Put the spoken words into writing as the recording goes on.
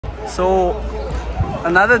So,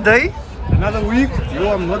 another day, another week.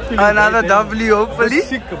 Yo, I'm not feeling another great, W, hopefully.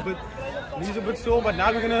 Sick a bit. Knees a bit sore, but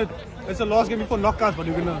now we're gonna. It's the last game before knockouts, but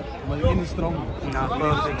we're in strong. Nah,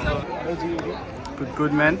 perfect.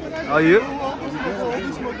 Good, man. How are you?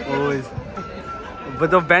 Always. A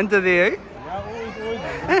bit of banter there, eh?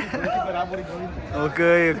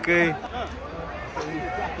 Okay.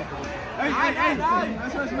 Hey.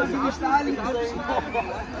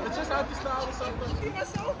 It's just how to style or something.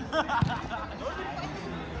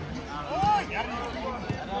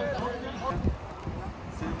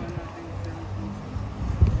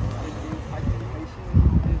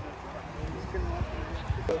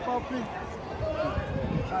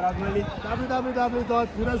 Shout out Millie.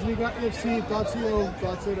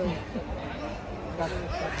 www.bundesligafc.co.za.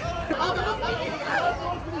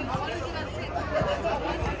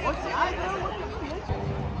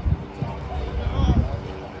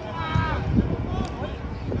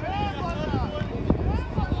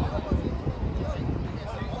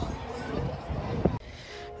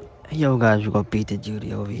 Yo guys, we got Peter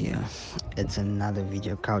Judy over here. It's another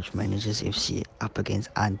video. Couch Managers FC up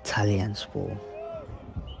against Antalyspor.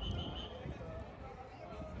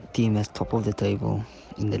 Team is top of the table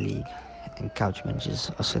in the league, and Couch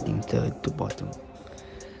Managers are sitting third to bottom.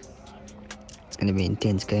 It's gonna be an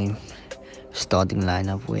intense game. Starting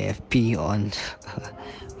lineup, we have P on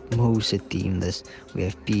most of the team. We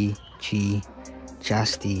have P, G,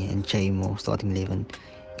 Justy and JMO starting 11,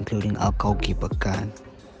 including our goalkeeper Khan.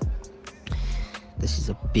 This is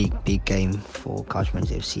a big game for Couch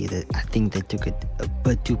Managers FC. I think they took it a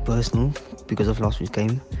bit too personal because of last week's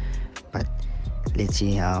game, but let's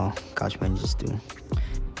see how Couch Managers do.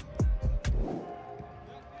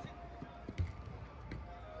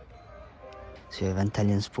 So we have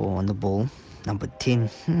Antalyspor on the ball, number 10.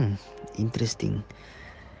 Interesting.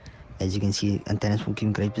 As you can see, Antalyspor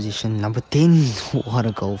keeping great position. Number 10, what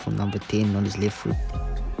a goal from number 10 on his left foot.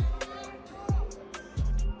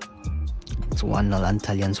 It's 1-0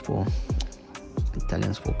 Antalyspor.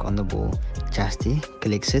 Antalyspor on the ball. Justy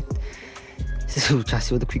collects it. So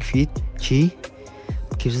Justy with a quick feed. G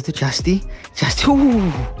gives it to Justy. Justy,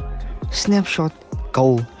 ooh, snapshot,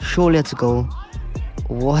 goal. Surely it's a goal.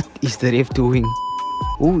 What is the ref doing?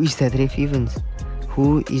 Who is that ref even?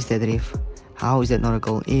 Who is that ref? How is that not a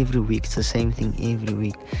goal? Every week it's the same thing every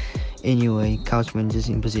week. Anyway, Couch Managers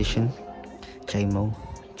in position. JMO.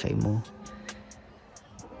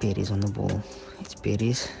 Perez on the ball. It's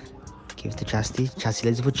Perez. Give it to Justy. Justy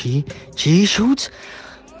lets it for G. G shoots.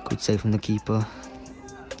 Good save from the keeper.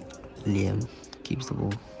 Liam keeps the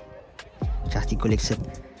ball. Justy collects it.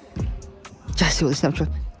 Justy with a snapshot.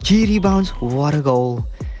 G rebounds. What a goal.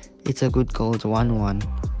 It's a good goal. It's 1-1.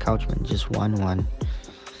 Couch Managers 1-1.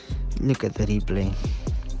 Look at the replay.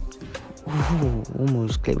 Ooh,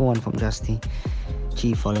 almost clever one from Justy.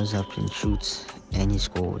 G follows up and shoots and he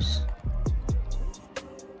scores.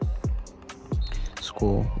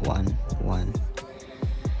 Score 1-1.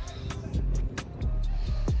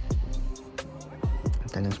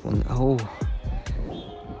 Oh,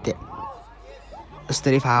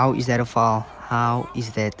 how is that a foul? How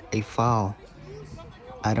is that a foul?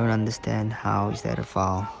 I don't understand. How is that a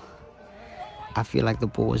foul? I feel like the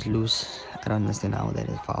ball was loose. I don't understand how that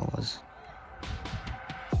a foul was.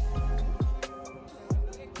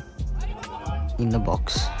 In the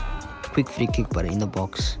box. Quick free kick, but in the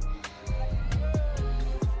box.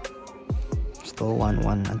 Still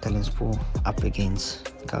 1-1 Antalyspor up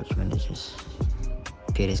against Couch Managers.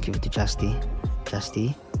 Perez give it to Justy.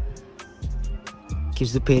 Justy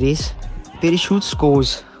gives to Perez. Perez shoots,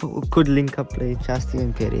 scores. Good link up play. Justy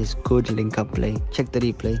and Perez. Good link up play. Check the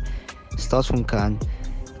replay. Starts from Khan.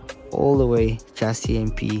 All the way. Justy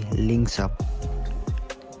and P links up.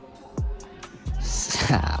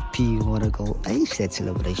 P, what a goal. I see that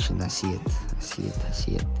celebration. I see it.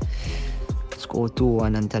 Score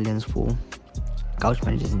 2-1 Antalyspor. Couch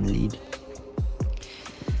Managers in the lead.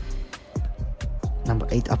 Number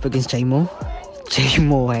 8 up against JMO.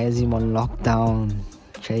 JMO has him on lockdown.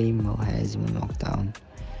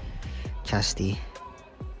 Justy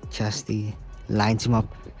lines him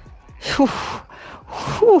up.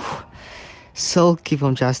 Sulky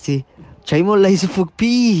from Justy. JMO lays it for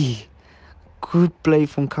P. Good play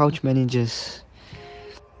from Couch Managers.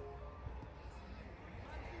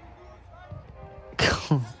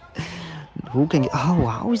 Who can get... Oh,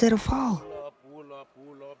 how is that a foul?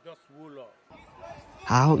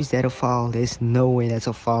 How is that a foul? There's no way that's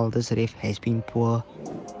a foul. This ref has been poor.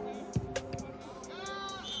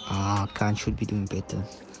 Khan should be doing better.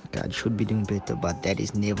 But that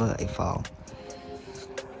is never a foul.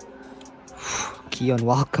 Keon,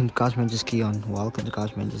 welcome to Couch Managers. Keon, welcome to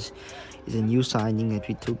Couch Managers. Is a new signing that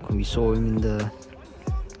we took. We saw him in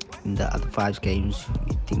the other 5 games.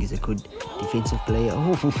 We think he's a good defensive player.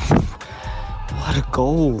 Oh, what a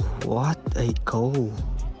goal! What a goal!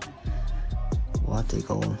 What a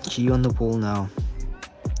goal! G on the ball now.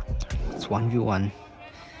 It's 1v1.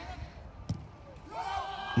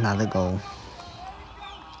 Another goal.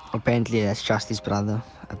 Apparently that's just his brother.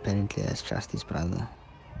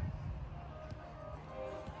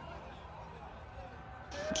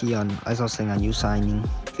 Keon, as I was saying, a new signing.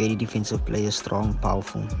 Very defensive player, strong,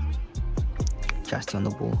 powerful. Justy on the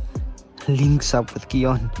ball. Links up with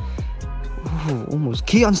Keon. Ooh, almost.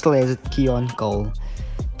 Keon still has it. Keon, goal.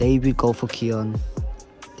 Debut goal for Keon.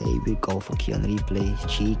 Replay.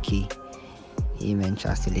 Cheeky. Yeah, man,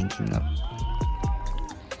 Justy linking up.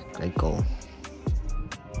 Great goal.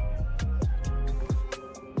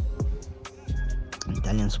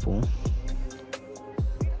 Antalyspor.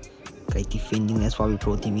 Great defending, that's why we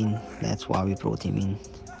brought him in.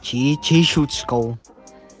 G shoots, goal.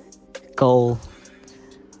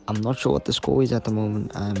 I'm not sure what the score is at the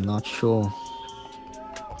moment. I'm not sure.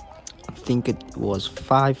 I think it was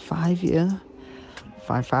 5-5, yeah?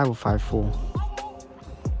 5-5 or 5-4.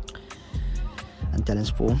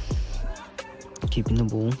 Antalyspor keeping the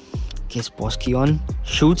ball. Gets Bosky on.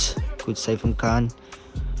 Shoots. Good save from Khan.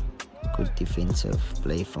 Good defensive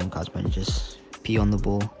play from Couch Managers. P on the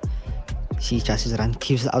ball. Sees Chasty's run.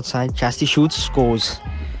 Keeps it outside. Chasty shoots. Scores.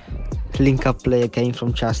 Link up play again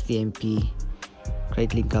from Chasty MP.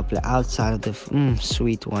 Great link up play outside of the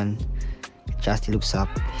sweet one. Chasty looks up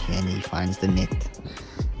and he finds the net.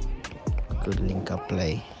 Good link up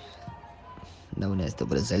play. Known as the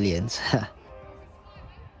Brazilians.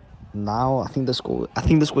 Now I think the score is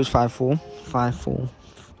 5-4. 5-4.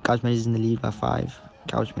 Couch Managers in the lead by 5.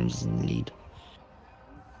 Couch Managers in the lead.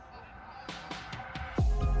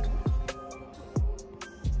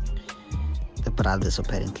 The brothers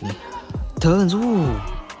apparently. Turns, ooh.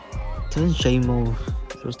 Turns J-Mo.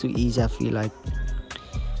 It was too easy, I feel like.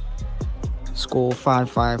 Score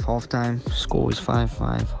 5-5 halftime. Score is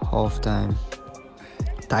 5-5 halftime.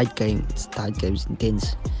 Tight game. It's tight game. It's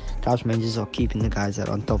intense. Couch Managers are keeping the guys that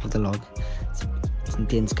are on top of the log. It's an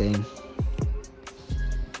intense game.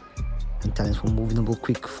 And Talents were moving the ball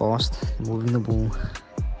quick, fast. Moving the ball.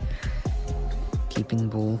 Keeping the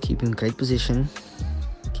ball. Keeping great position.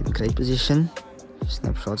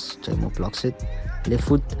 Snapshots. J-Mo blocks it. Left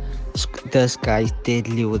foot. This guy is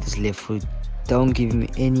deadly with his left foot. Don't give him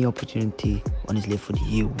any opportunity on his left foot.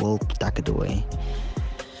 He will tuck it away.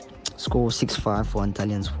 Score 6-5 for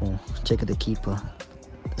Antalyspor. Check at the keeper.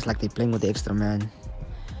 It's like they're playing with the extra man.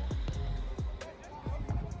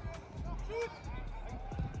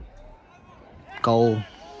 Goal.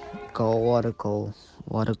 What a goal.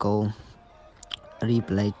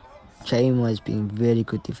 Replay. J-Mo is being very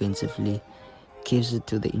good defensively. Gives it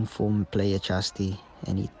to the informed player Chasty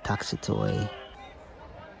and he tucks it away.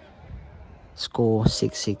 Score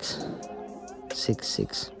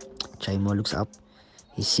 6-6. J-Mo looks up.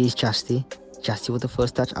 He sees Chasty. Chasty with the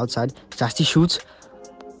first touch outside. Chasty shoots.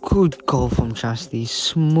 Good goal from Chasty.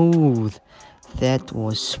 Smooth. That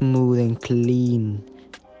was smooth and clean.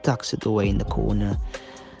 Tucks it away in the corner.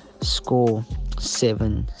 Score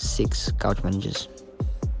 7-6. Couch Managers.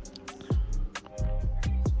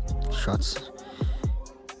 Shots.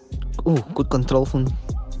 Oh, good control from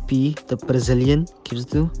P, the Brazilian. Gives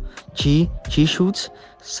it to G. G shoots.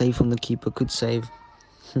 Save from the keeper. Good save.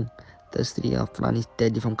 Those 3 up front is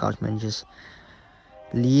deadly from Couch Managers.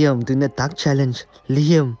 Liam doing the duck challenge.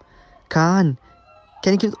 Liam. Khan.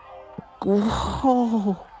 Can he give...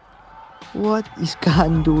 Whoa. What is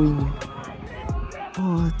Khan doing?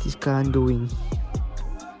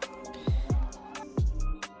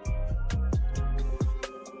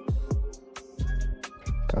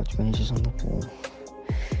 Couch Managers on the ball.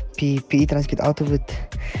 P tries to get out of it.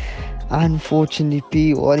 Unfortunately,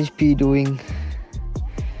 P. What is P doing?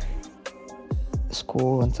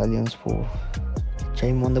 Score Antalyspor.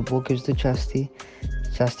 J-Mo on the ball, gives to Chasty.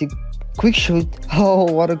 Chasty, quick shoot. Oh,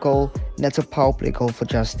 what a goal. That's a power play goal for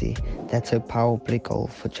Chasty.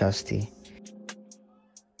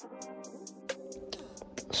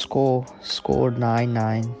 Score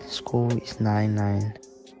 9-9. Score is 9-9.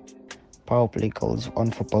 Power play goals on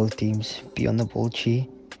for both teams. P on the ball. Chi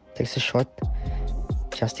takes a shot.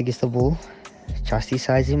 Chasty gets the ball. Chasty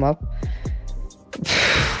sizes him up.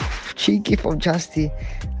 Cheeky from Chasty.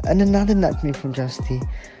 And another nutmeg from Chasty.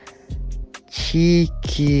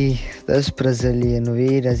 Cheeky. This Brazilian.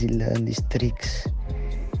 Where does he learn these tricks?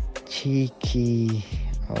 Cheeky.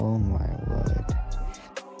 Oh my word.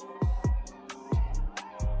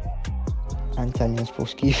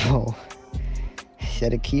 Antalyspor keeper. Is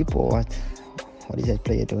that a keep or what? What is that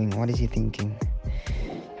player doing? What is he thinking?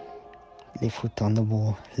 Left foot on the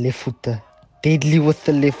ball. Left footer. Deadly with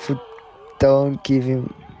the left foot. Don't give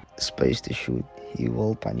him space to shoot. He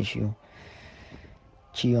will punish you.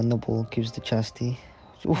 Chi on the ball. Gives to Chasti.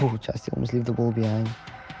 Ooh, Chasti almost leave the ball behind.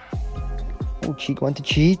 Oh, Chi going to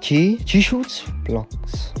Chi. Chi shoots.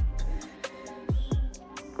 Blocks.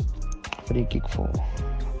 Free kick for...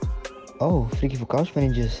 Oh, free kick for couch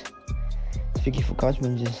managers. Free kick for couch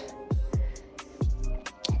managers.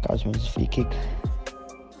 Couch managers free kick.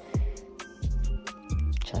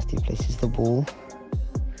 Chasti places the ball.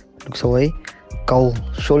 Looks away. Goal.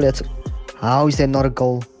 Surely that's... How is that not a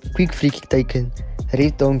goal? Quick free kick taken.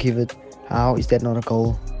 Ref don't give it. How is that not a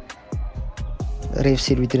goal? The ref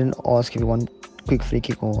said we didn't ask if we want quick free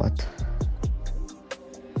kick or what.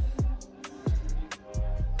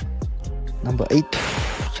 Number 8.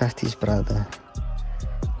 Chasti's brother.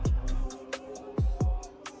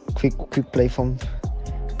 Quick play from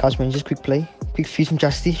Couch Managers. Quick play. Quick feed from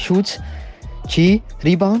Chasti. Shoots. Chi.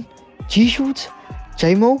 Rebound. Chi shoots.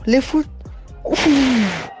 Jmo. Left foot.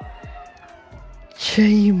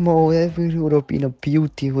 Jmo. That would have been a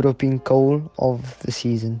beauty. Would have been goal of the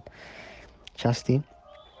season. Chasti.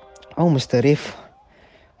 Oh, Mr. Ref.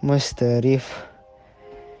 Mr. Ref.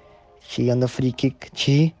 Chi on the free kick.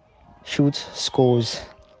 Chi shoots. Scores.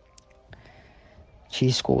 Chi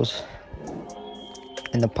scores.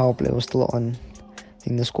 And the power play was still on. I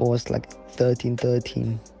think the score was like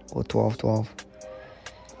 13-13 or 12-12.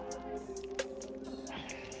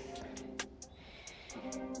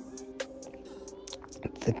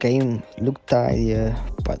 The game looked tight here,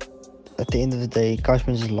 but at the end of the day,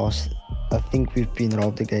 Cashman just lost. I think we've been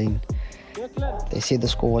robbed again. They said the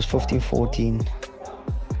score was 15-14.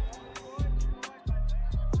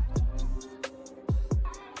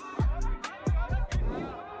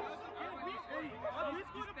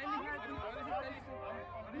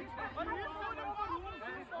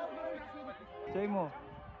 Jmo,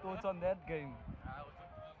 thoughts on that game?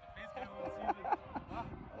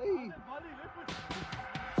 Hey.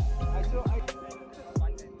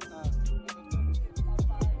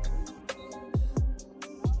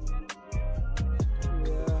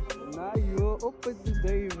 Now you're up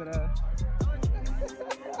today, bruh.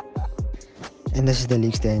 And this is the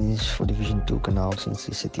league standings for Division 2 Canal since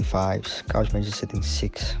the City Fives. Couch Managers sitting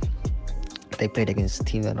 6. They played against a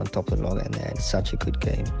team that on top of the log and they had such a good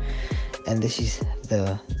game. And this is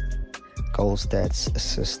the goal stats,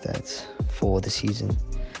 assist stats for the season,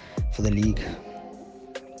 for the league.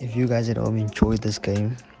 If you guys at home enjoyed this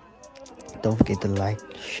game, don't forget to like,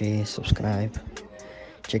 share, subscribe.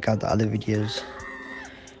 Check out the other videos.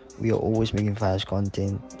 We are always making fast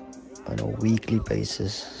content on a weekly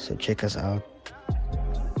basis, so check us out.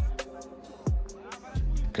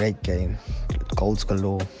 Great game, goals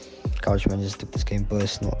galore. Couch Managers took this game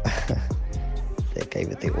personal. They gave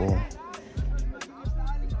it their all.